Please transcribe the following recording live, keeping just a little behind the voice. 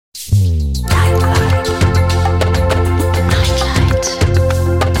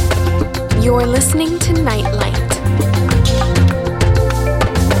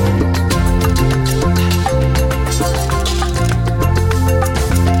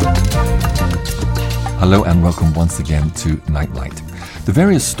Hello and welcome once again to Nightlight. The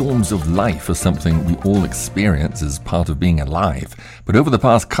various storms of life are something we all experience as part of being alive. But over the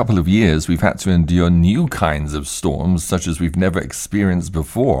past couple of years, we've had to endure new kinds of storms such as we've never experienced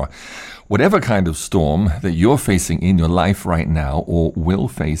before. Whatever kind of storm that you're facing in your life right now or will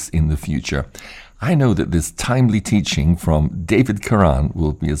face in the future, I know that this timely teaching from David Karan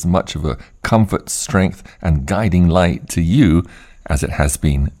will be as much of a comfort, strength, and guiding light to you as it has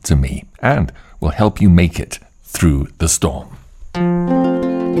been to me, and will help you make it through the storm.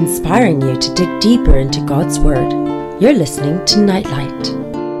 Inspiring you to dig deeper into God's Word. You're listening to Nightlight.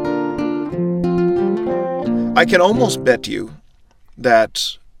 I can almost bet you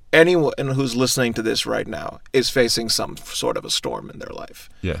that anyone who's listening to this right now is facing some sort of a storm in their life.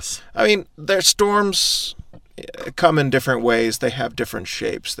 Yes. I mean, their storms come in different ways. They have different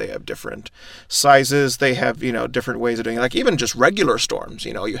shapes. They have different sizes. They have, different ways of doing it. Like even just regular storms.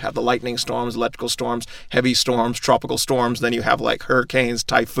 You have the lightning storms, electrical storms, heavy storms, tropical storms. Then you have like hurricanes,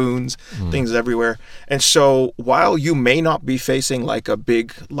 typhoons, things everywhere. And so while you may not be facing like a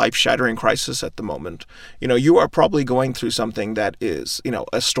big life-shattering crisis at the moment, you are probably going through something that is,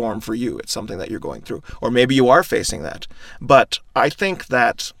 a storm for you. It's something that you're going through. Or maybe you are facing that. But I think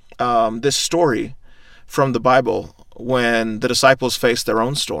that this story from the Bible, when the disciples faced their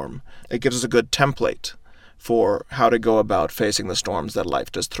own storm, it gives us a good template for how to go about facing the storms that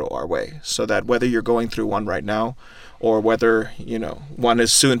life does throw our way. So that whether you're going through one right now, or whether, one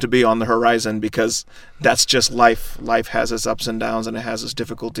is soon to be on the horizon, because that's just life. Life has its ups and downs and it has its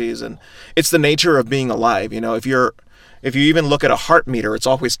difficulties. And it's the nature of being alive. If you even look at a heart meter, it's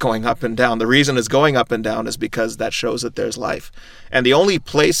always going up and down. The reason it's going up and down is because that shows that there's life. And the only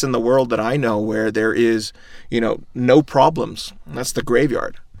place in the world that I know where there is, no problems, that's the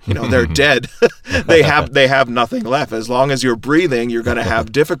graveyard. They're dead. They have nothing left. As long as you're breathing, you're going to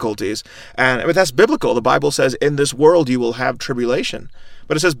have difficulties. And that's biblical. The Bible says, in this world you will have tribulation.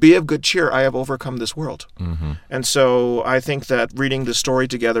 But it says, be of good cheer, I have overcome this world. Mm-hmm. And so I think that reading the story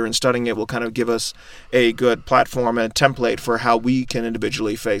together and studying it will kind of give us a good platform and a template for how we can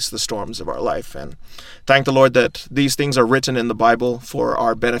individually face the storms of our life. And thank the Lord that these things are written in the Bible for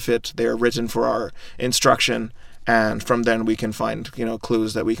our benefit. They are written for our instruction. And from then we can find,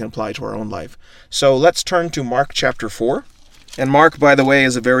 clues that we can apply to our own life. So let's turn to Mark chapter 4. And Mark, by the way,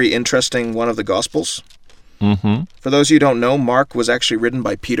 is a very interesting one of the Gospels. Mm-hmm. For those of you who don't know, Mark was actually written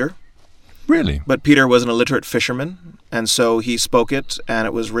by Peter. Really? But Peter was an illiterate fisherman, and so he spoke it, and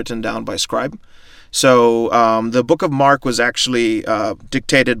it was written down by scribe. So the book of Mark was actually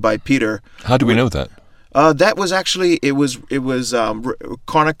dictated by Peter. How do we know that? That was actually, it was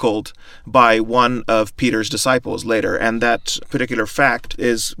chronicled by one of Peter's disciples later, and that particular fact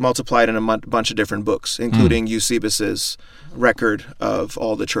is multiplied in a bunch of different books, including Eusebius's record of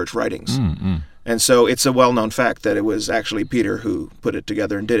all the church writings. And so it's a well-known fact that it was actually Peter who put it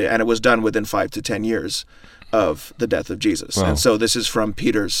together and did it, and it was done within 5 to 10 years of the death of Jesus. Wow. And so this is from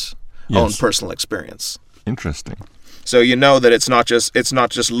Peter's own personal experience. Interesting. So you know that it's not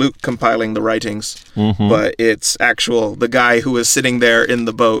just Luke compiling the writings, but it's the guy who was sitting there in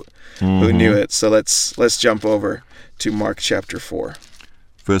the boat who knew it. So let's jump over to Mark chapter 4.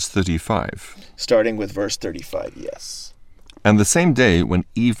 Verse 35. Starting with verse 35, yes. And the same day, when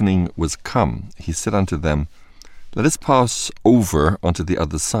evening was come, he said unto them, Let us pass over unto the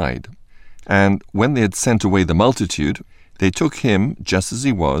other side. And when they had sent away the multitude, they took him just as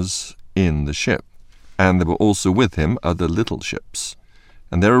he was in the ship. And there were also with him other little ships.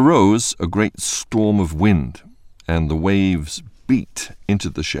 And there arose a great storm of wind, and the waves beat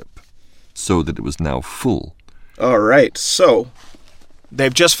into the ship, so that it was now full. All right, so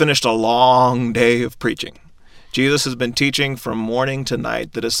they've just finished a long day of preaching. Jesus has been teaching from morning to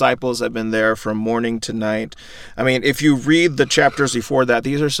night. The disciples have been there from morning to night. I mean, if you read the chapters before that,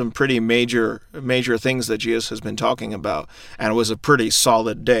 these are some pretty major things that Jesus has been talking about. And it was a pretty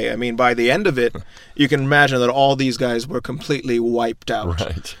solid day. I mean, by the end of it, you can imagine that all these guys were completely wiped out.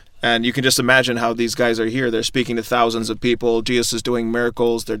 Right. And you can just imagine how these guys are here. They're speaking to thousands of people. Jesus is doing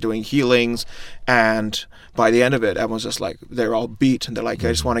miracles. They're doing healings. And by the end of it, everyone's just like, they're all beat. And they're like, I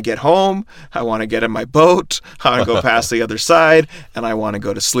just want to get home. I want to get in my boat. I want to go past the other side. And I want to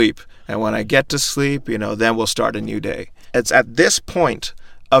go to sleep. And when I get to sleep, then we'll start a new day. It's at this point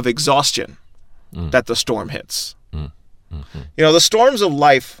of exhaustion that the storm hits. The storms of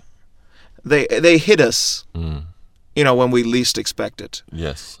life, they hit us. When we least expect it.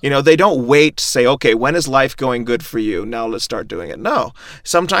 Yes. They don't wait to say, okay, when is life going good for you? Now let's start doing it. No.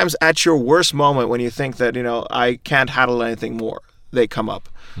 Sometimes at your worst moment when you think that, I can't handle anything more, they come up.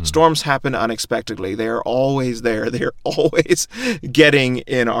 Storms happen unexpectedly. They are always there. They're always getting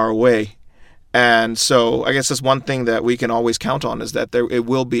in our way. And so I guess that's one thing that we can always count on, is that it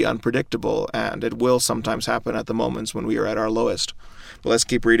will be unpredictable, and it will sometimes happen at the moments when we are at our lowest. But let's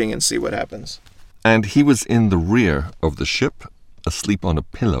keep reading and see what happens. And he was in the rear of the ship, asleep on a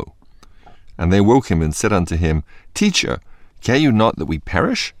pillow. And they woke him and said unto him, Teacher, care you not that we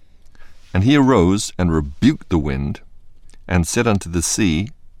perish? And he arose and rebuked the wind, and said unto the sea,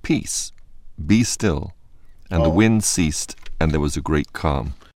 Peace, be still. And the wind ceased, and there was a great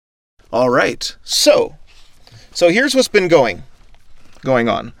calm. All right. So here's what's been going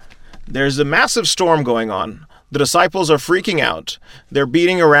on. There's a massive storm going on. The disciples are freaking out. They're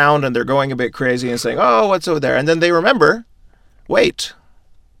beating around and they're going a bit crazy and saying, oh, what's over there? And then they remember, wait,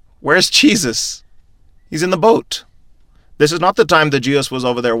 where's Jesus? He's in the boat. This is not the time that Jesus was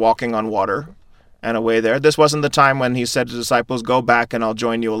over there walking on water and away there. This wasn't the time when he said to the disciples, go back and I'll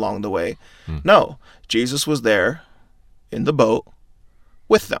join you along the way. No, Jesus was there in the boat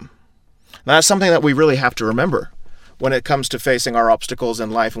with them. Now, that's something that we really have to remember when it comes to facing our obstacles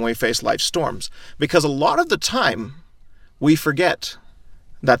in life and when we face life's storms. Because a lot of the time, we forget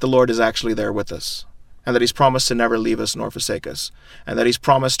that the Lord is actually there with us, and that he's promised to never leave us nor forsake us, and that he's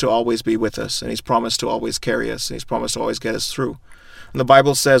promised to always be with us, and he's promised to always carry us, and he's promised to always get us through. And the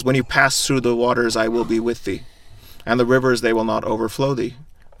Bible says, when you pass through the waters, I will be with thee, and the rivers, they will not overflow thee.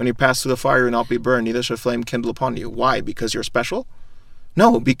 When you pass through the fire, you will not be burned, neither shall flame kindle upon you. Why? Because you're special?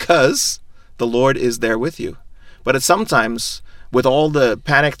 No, because the Lord is there with you. But it's sometimes, with all the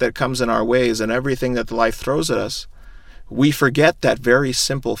panic that comes in our ways and everything that life throws at us, we forget that very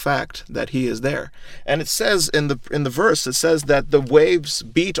simple fact that he is there. And it says in the verse, it says that the waves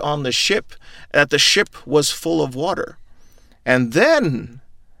beat on the ship, that the ship was full of water. And then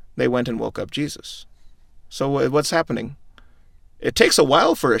they went and woke up Jesus. So what's happening? It takes a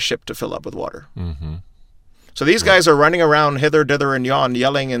while for a ship to fill up with water. Mm-hmm. So these guys are running around hither, dither, and yon,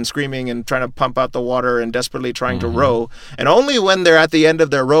 yelling and screaming and trying to pump out the water and desperately trying to row. And only when they're at the end of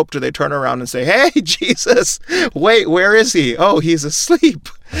their rope do they turn around and say, hey, Jesus, wait, where is he? Oh, he's asleep.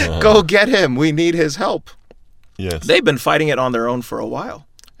 Go get him. We need his help. Yes. They've been fighting it on their own for a while.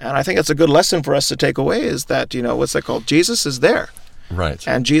 And I think it's a good lesson for us to take away is that, what's that called? Jesus is there. Right.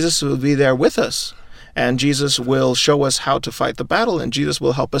 And Jesus will be there with us. And Jesus will show us how to fight the battle, and Jesus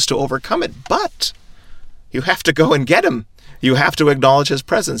will help us to overcome it. But you have to go and get him. You have to acknowledge his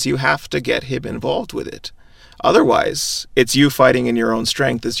presence. You have to get him involved with it. Otherwise, it's you fighting in your own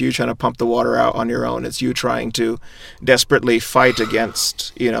strength. It's you trying to pump the water out on your own. It's you trying to desperately fight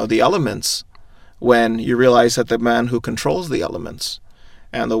against, the elements, when you realize that the man who controls the elements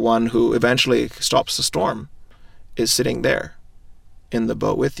and the one who eventually stops the storm is sitting there in the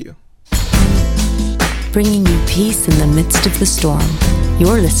boat with you. Bringing you peace in the midst of the storm.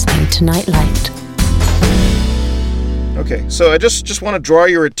 You're listening to Nightlight. Okay, so I just want to draw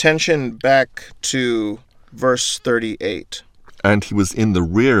your attention back to verse 38. And he was in the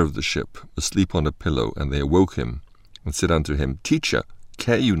rear of the ship, asleep on a pillow, and they awoke him, and said unto him, Teacher,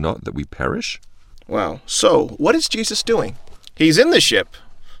 care you not that we perish? Wow. So, what is Jesus doing? He's in the ship.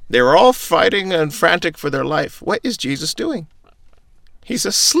 They were all fighting and frantic for their life. What is Jesus doing? He's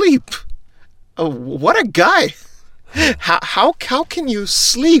asleep. Oh, what a guy. How can you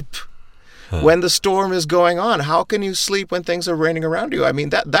sleep when the storm is going on? How can you sleep when things are raining around you? I mean,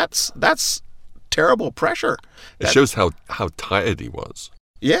 that's terrible pressure. It shows how tired he was.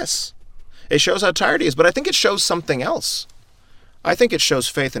 Yes. It shows how tired he is, but I think it shows something else. I think it shows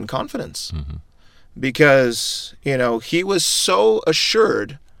faith and confidence. Mm-hmm. Because, he was so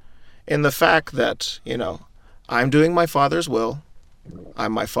assured in the fact that, I'm doing my Father's will.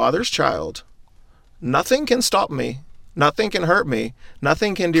 I'm my Father's child. Nothing can stop me. Nothing can hurt me.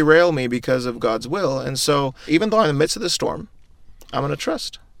 Nothing can derail me because of God's will. And so, even though I'm in the midst of the storm, I'm going to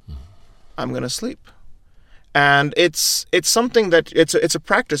trust. I'm going to sleep. And it's something that it's a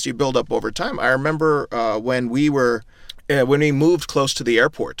practice you build up over time. I remember when we moved close to the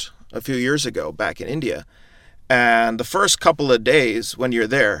airport a few years ago back in India, and the first couple of days when you're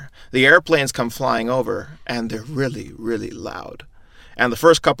there, the airplanes come flying over, and they're really, really loud. And the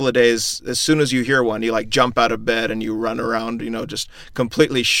first couple of days, as soon as you hear one, you jump out of bed and you run around, just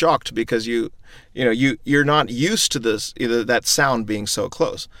completely shocked because you're not used to that sound being so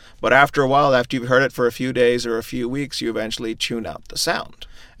close. But after a while, after you've heard it for a few days or a few weeks, you eventually tune out the sound.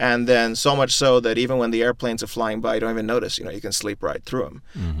 And then so much so that even when the airplanes are flying by, you don't even notice, you can sleep right through them.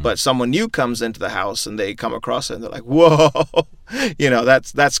 Mm-hmm. But someone new comes into the house and they come across it and they're like, whoa,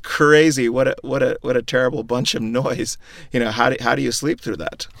 that's crazy. What a terrible bunch of noise. How do you sleep through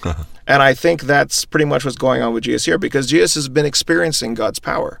that? And I think that's pretty much what's going on with Jesus here, because Jesus has been experiencing God's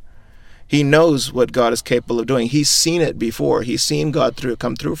power. He knows what God is capable of doing. He's seen it before. He's seen God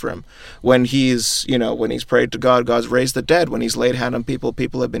come through for him. When he's prayed to God, God's raised the dead. When he's laid hand on people,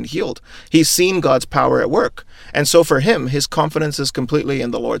 people have been healed. He's seen God's power at work. And so for him, his confidence is completely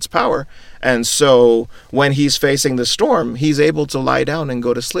in the Lord's power. And so when he's facing the storm, he's able to lie down and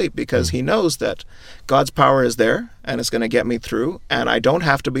go to sleep because he knows that God's power is there and it's going to get me through. And I don't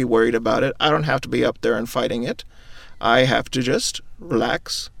have to be worried about it. I don't have to be up there and fighting it. I have to just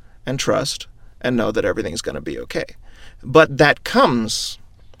relax and trust and know that everything's going to be okay. But that comes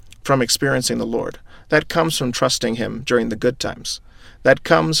from experiencing the Lord. That comes from trusting him during the good times. That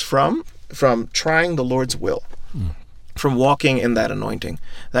comes from trying the Lord's will, from walking in that anointing.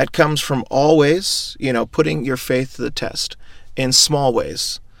 That comes from always, putting your faith to the test in small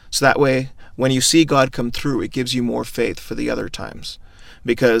ways. So that way, when you see God come through, it gives you more faith for the other times.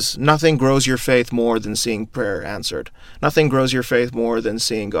 Because nothing grows your faith more than seeing prayer answered. Nothing grows your faith more than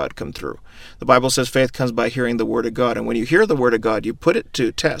seeing God come through. The Bible says faith comes by hearing the word of God. And when you hear the word of God, you put it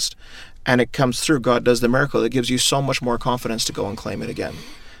to test, and it comes through. God does the miracle. It gives you so much more confidence to go and claim it again,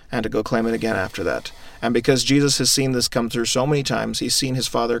 and to go claim it again after that. And because Jesus has seen this come through so many times, he's seen his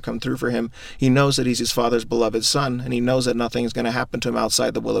Father come through for him. He knows that he's his Father's beloved Son, and he knows that nothing is going to happen to him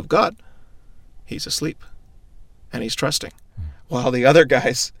outside the will of God. He's asleep, and he's trusting, while the other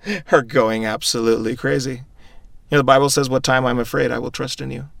guys are going absolutely crazy. The Bible says, what time I'm afraid, I will trust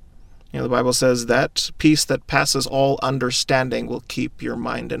in you. The Bible says that peace that passes all understanding will keep your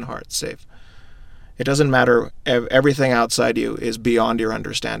mind and heart safe. It doesn't matter. Everything outside you is beyond your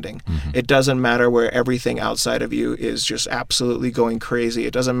understanding. It doesn't matter where everything outside of you is just absolutely going crazy.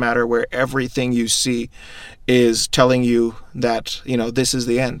 It doesn't matter where everything you see is telling you that, this is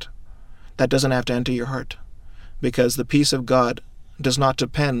the end. That doesn't have to enter your heart. Because the peace of God does not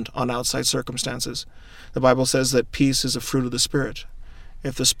depend on outside circumstances. The Bible says that peace is a fruit of the Spirit.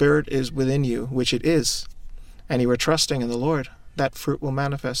 If the Spirit is within you, which it is, and you are trusting in the Lord, that fruit will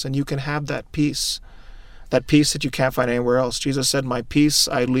manifest, and you can have that peace that you can't find anywhere else. Jesus said, my peace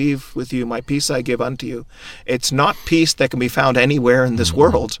I leave with you, my peace I give unto you. It's not peace that can be found anywhere in this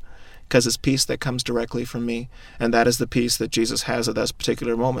world, because it's peace that comes directly from me. And that is the peace that Jesus has at that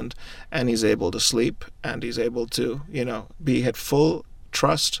particular moment. And he's able to sleep, and he's able to, be at full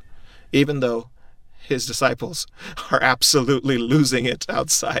trust, even though his disciples are absolutely losing it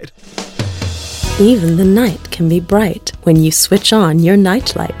outside. Even the night can be bright when you switch on your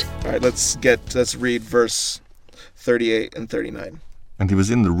nightlight. All right, let's read verse 38 and 39. And he was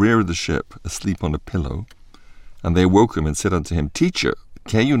in the rear of the ship, asleep on a pillow. And they awoke him and said unto him, Teacher,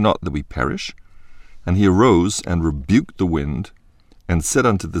 care you not that we perish? And he arose and rebuked the wind, and said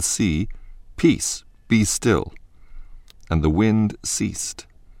unto the sea, Peace, be still. And the wind ceased,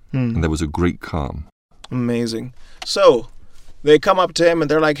 and there was a great calm. Amazing. So they come up to him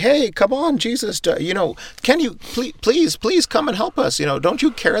and they're like, hey, come on, Jesus, can you please come and help us? Don't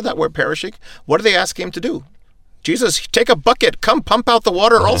you care that we're perishing? What do they ask him to do? Jesus, take a bucket, come pump out the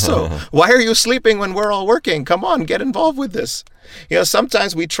water also. Why are you sleeping when we're all working? Come on, get involved with this.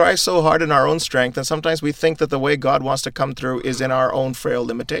 Sometimes we try so hard in our own strength, and sometimes we think that the way God wants to come through is in our own frail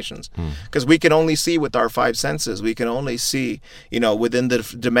limitations. Because we can only see with our five senses. We can only see, within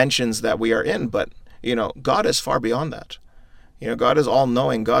the dimensions that we are in. But, God is far beyond that. God is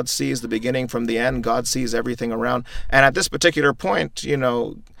all-knowing. God sees the beginning from the end. God sees everything around. And at this particular point,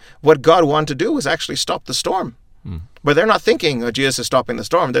 what God wanted to do was actually stop the storm. But they're not thinking, Jesus is stopping the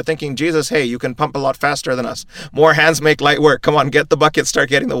storm. They're thinking, Jesus, hey, you can pump a lot faster than us. More hands make light work. Come on, get the bucket, start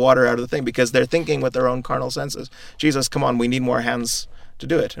getting the water out of the thing. Because they're thinking with their own carnal senses. Jesus, come on, we need more hands to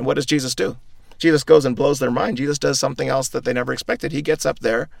do it. And what does Jesus do? Jesus goes and blows their mind. Jesus does something else that they never expected. He gets up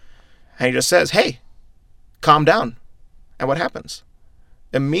there and he just says, hey, calm down. And what happens?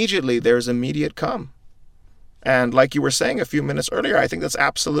 Immediately, there's immediate calm. And like you were saying a few minutes earlier, I think that's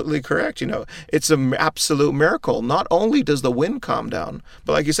absolutely correct. It's an absolute miracle. Not only does the wind calm down,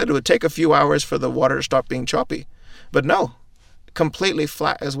 but like you said, it would take a few hours for the water to stop being choppy. But no, completely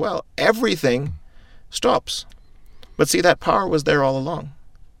flat as well. Everything stops. But see, that power was there all along.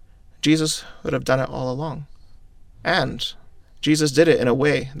 Jesus would have done it all along. And Jesus did it in a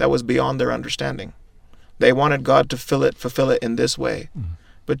way that was beyond their understanding. They wanted God to fulfill it in this way.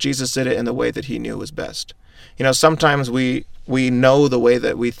 But Jesus did it in the way that he knew was best. Sometimes we know the way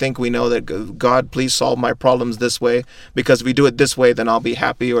that we think we know that God, please solve my problems this way, because if we do it this way, then I'll be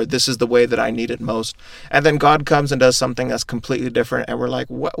happy, or this is the way that I need it most. And then God comes and does something that's completely different, and we're like,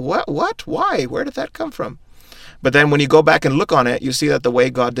 what, why? Where did that come from? But then when you go back and look on it, you see that the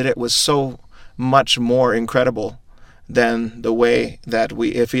way God did it was so much more incredible than the way that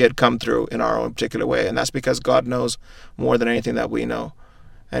if he had come through in our own particular way. And that's because God knows more than anything that we know.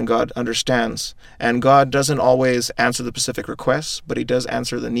 and God understands. And God doesn't always answer the specific requests, but he does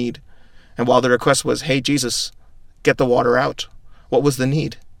answer the need. And while the request was, hey, Jesus, get the water out, what was the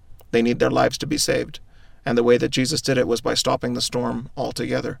need? They need their lives to be saved. And the way that Jesus did it was by stopping the storm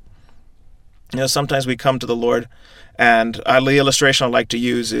altogether. Sometimes we come to the Lord, and the illustration I like to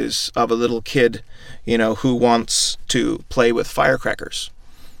use is of a little kid, who wants to play with firecrackers.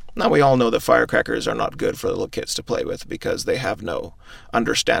 Now, we all know that firecrackers are not good for little kids to play with because they have no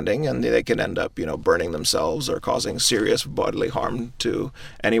understanding, and they can end up, burning themselves or causing serious bodily harm to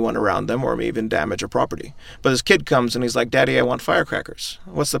anyone around them, or even damage a property. But this kid comes and he's like, Daddy, I want firecrackers.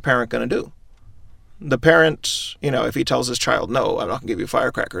 What's the parent going to do? The parent, if he tells his child, no, I'm not going to give you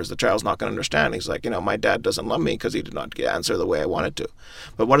firecrackers, the child's not going to understand. He's like, my dad doesn't love me because he did not answer the way I wanted to.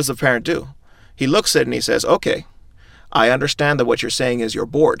 But what does the parent do? He looks at it and he says, okay, I understand that what you're saying is you're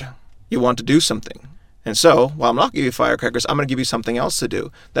bored. You want to do something. And so, while I'm not going to give you firecrackers, I'm going to give you something else to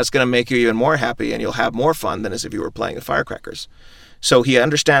do that's going to make you even more happy, and you'll have more fun than as if you were playing with firecrackers. So he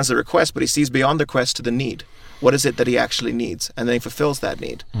understands the request, but he sees beyond the request to the need. What is it that he actually needs? And then he fulfills that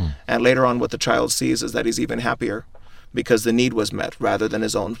need. And later on, what the child sees is that he's even happier because the need was met rather than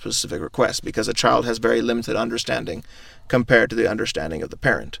his own specific request, because a child has very limited understanding compared to the understanding of the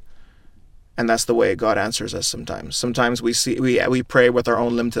parent. And that's the way God answers us sometimes. Sometimes we pray with our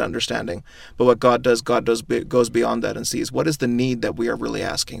own limited understanding. But what God does goes beyond that and sees what is the need that we are really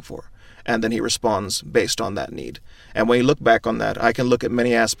asking for. And then he responds based on that need. And when you look back on that, I can look at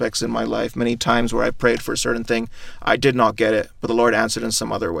many aspects in my life, many times where I prayed for a certain thing. I did not get it, but the Lord answered in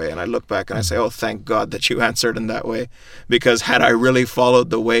some other way. And I look back and I say, oh, thank God that you answered in that way. Because had I really followed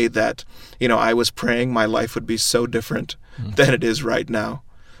the way that, I was praying, my life would be so different than it is right now.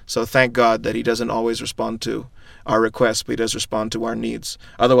 So thank God that he doesn't always respond to our requests, but he does respond to our needs.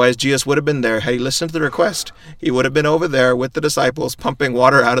 Otherwise, Jesus would have been there. Had he listened to the request, he would have been over there with the disciples pumping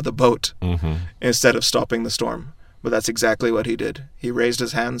water out of the boat instead of stopping the storm. But that's exactly what he did. He raised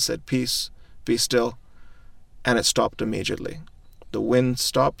his hand, said, peace, be still, and it stopped immediately. The wind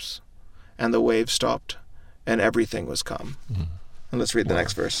stops, and the waves stopped, and everything was calm. And let's read the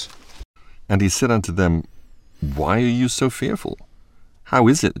next verse. And he said unto them, Why are you so fearful? How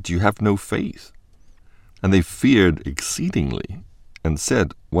is it that you have no faith? And they feared exceedingly, and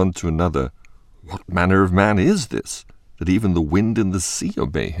said one to another, What manner of man is this, that even the wind and the sea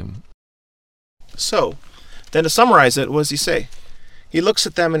obey him? So, then to summarize it, what does he say? He looks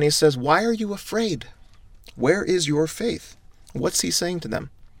at them and he says, Why are you afraid? Where is your faith? What's he saying to them?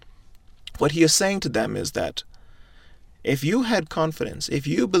 What he is saying to them is that if you had confidence, if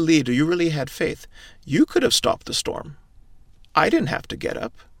you believed or you really had faith, you could have stopped the storm. I didn't have to get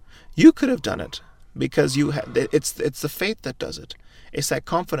up. You could have done it because it's the faith that does it. It's that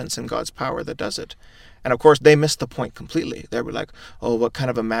confidence in God's power that does it. And of course, they missed the point completely. They were like, oh, what kind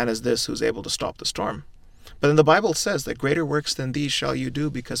of a man is this who's able to stop the storm? But then the Bible says that greater works than these shall you do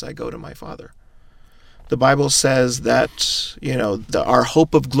because I go to my Father. The Bible says that, our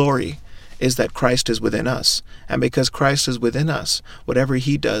hope of glory is that Christ is within us. And because Christ is within us, whatever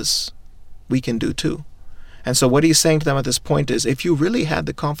he does, we can do too. And so what he's saying to them at this point is, if you really had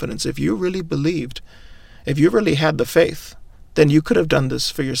the confidence, if you really believed, if you really had the faith, then you could have done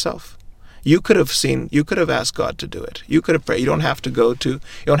this for yourself. You could have asked God to do it. You could have prayed. You don't have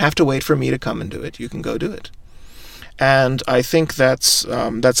to wait for me to come and do it. You can go do it. And I think that's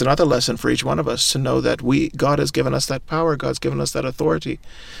another lesson for each one of us to know that God has given us that power. God's given us that authority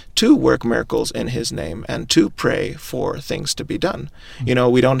to work miracles in his name and to pray for things to be done.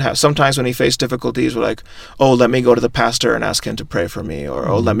 We don't have, sometimes when we face difficulties, we're like, oh, let me go to the pastor and ask him to pray for me. Or,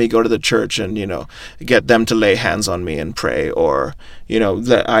 oh, let me go to the church and, get them to lay hands on me and pray. Or,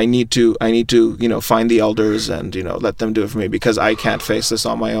 that I need to, find the elders and, let them do it for me because I can't face this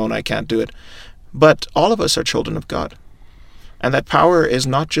on my own. I can't do it. But all of us are children of God. And that power is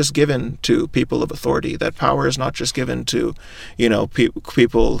not just given to people of authority. That power is not just given to,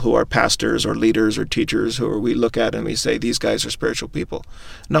 people who are pastors or leaders or teachers who we look at and we say, these guys are spiritual people.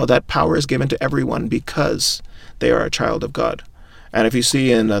 No, that power is given to everyone because they are a child of God. And if you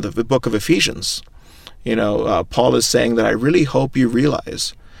see in the book of Ephesians, Paul is saying that I really hope you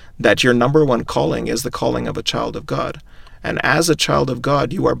realize that your number one calling is the calling of a child of God. And as a child of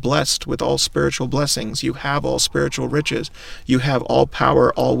God, you are blessed with all spiritual blessings. You have all spiritual riches. You have all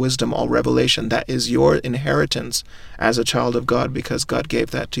power, all wisdom, all revelation. That is your inheritance as a child of God because God gave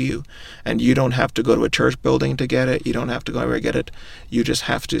that to you. And you don't have to go to a church building to get it. You don't have to go anywhere to get it. You just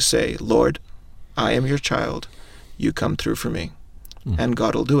have to say, Lord, I am your child. You come through for me. And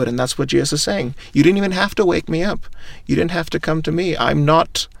God will do it. And that's what Jesus is saying. You didn't even have to wake me up. You didn't have to come to me. I am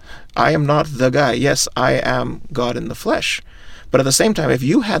not the guy. Yes, I am God in the flesh. But at the same time, if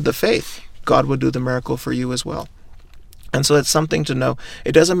you had the faith, God would do the miracle for you as well. And so it's something to know.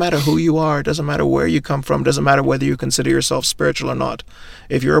 It doesn't matter who you are. It doesn't matter where you come from. It doesn't matter whether you consider yourself spiritual or not.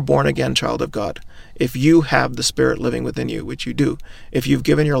 If you're a born-again child of God, if you have the Spirit living within you, which you do, if you've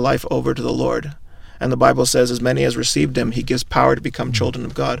given your life over to the Lord, and the Bible says, as many as received him, he gives power to become children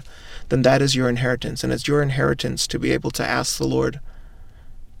of God, then that is your inheritance. And it's your inheritance to be able to ask the Lord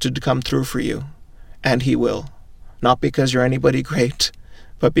to come through for you. And he will. Not because you're anybody great,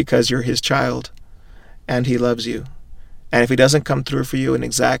 but because you're his child, and he loves you. And if he doesn't come through for you in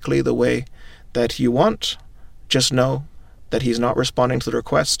exactly the way that you want, just know that he's not responding to the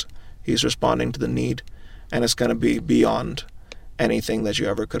request. He's responding to the need, and it's going to be beyond anything that you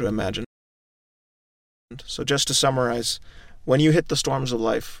ever could have imagined. So just to summarize, when you hit the storms of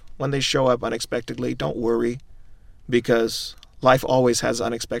life, when they show up unexpectedly, don't worry, because life always has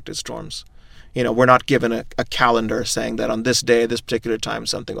unexpected storms. We're not given a calendar saying that on this day, this particular time,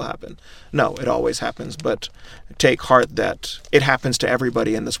 something will happen. No, it always happens. But take heart that it happens to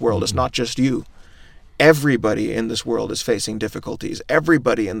everybody in this world. It's not just you. Everybody in this world is facing difficulties.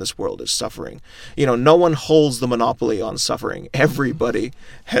 Everybody in this world is suffering. No one holds the monopoly on suffering. Everybody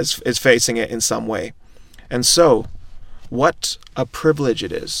is facing it in some way. And so, what a privilege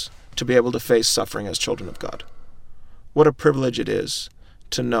it is to be able to face suffering as children of God. What a privilege it is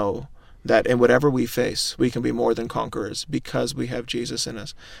to know that in whatever we face, we can be more than conquerors because we have Jesus in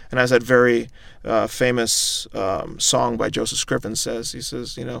us. And as that very famous song by Joseph Scriven says, he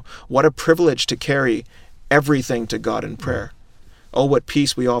says, what a privilege to carry everything to God in prayer. Oh, what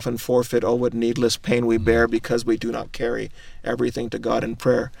peace we often forfeit. Oh, what needless pain we bear because we do not carry everything to God in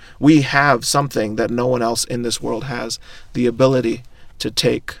prayer. We have something that no one else in this world has, the ability to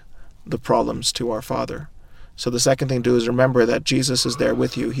take the problems to our Father. So the second thing to do is remember that Jesus is there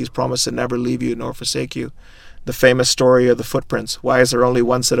with you. He's promised to never leave you nor forsake you. The famous story of the footprints. Why is there only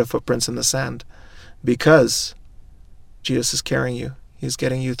one set of footprints in the sand? Because Jesus is carrying you. He's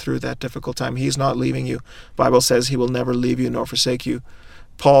getting you through that difficult time. He's not leaving you. The Bible says he will never leave you nor forsake you.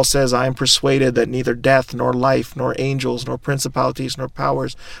 Paul says, I am persuaded that neither death, nor life, nor angels, nor principalities, nor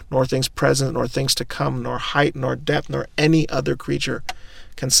powers, nor things present, nor things to come, nor height, nor depth, nor any other creature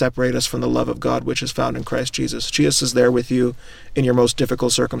can separate us from the love of God which is found in Christ Jesus. Jesus is there with you in your most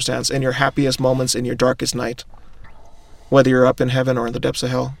difficult circumstance, in your happiest moments, in your darkest night. Whether you're up in heaven or in the depths of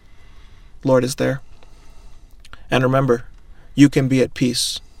hell, Lord is there. And remember, you can be at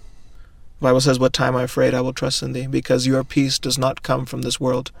peace. The Bible says, what time I'm afraid, I will trust in thee, because your peace does not come from this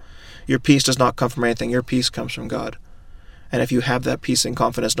world. Your peace does not come from anything. Your peace comes from God. And if you have that peace and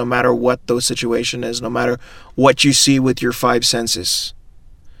confidence, no matter what the situation is, no matter what you see with your five senses,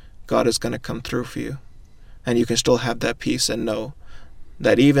 God is going to come through for you. And you can still have that peace and know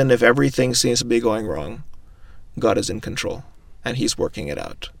that even if everything seems to be going wrong, God is in control and he's working it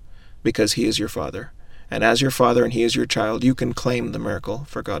out because he is your Father. And as your Father and he is your child, you can claim the miracle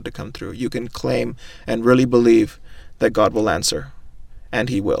for God to come through. You can claim and really believe that God will answer, and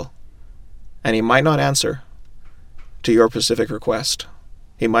he will. And he might not answer to your specific request.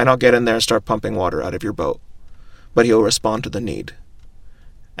 He might not get in there and start pumping water out of your boat, but he'll respond to the need.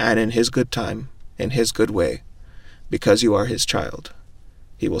 And in his good time, in his good way, because you are his child,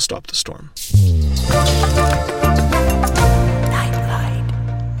 he will stop the storm.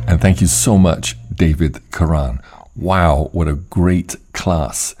 And thank you so much, David Karan. Wow, what a great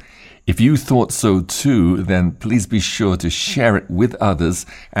class. If you thought so too, then please be sure to share it with others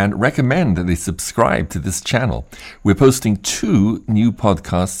and recommend that they subscribe to this channel. We're posting 2 new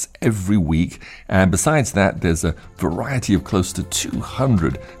podcasts every week, and besides that, there's a variety of close to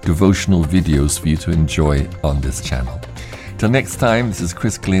 200 devotional videos for you to enjoy on this channel. Till next time, this is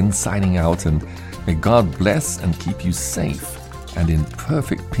Chris Glynn signing out, and may God bless and keep you safe and in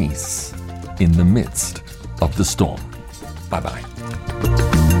perfect peace in the midst of the storm.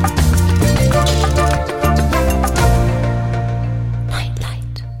 Bye-bye.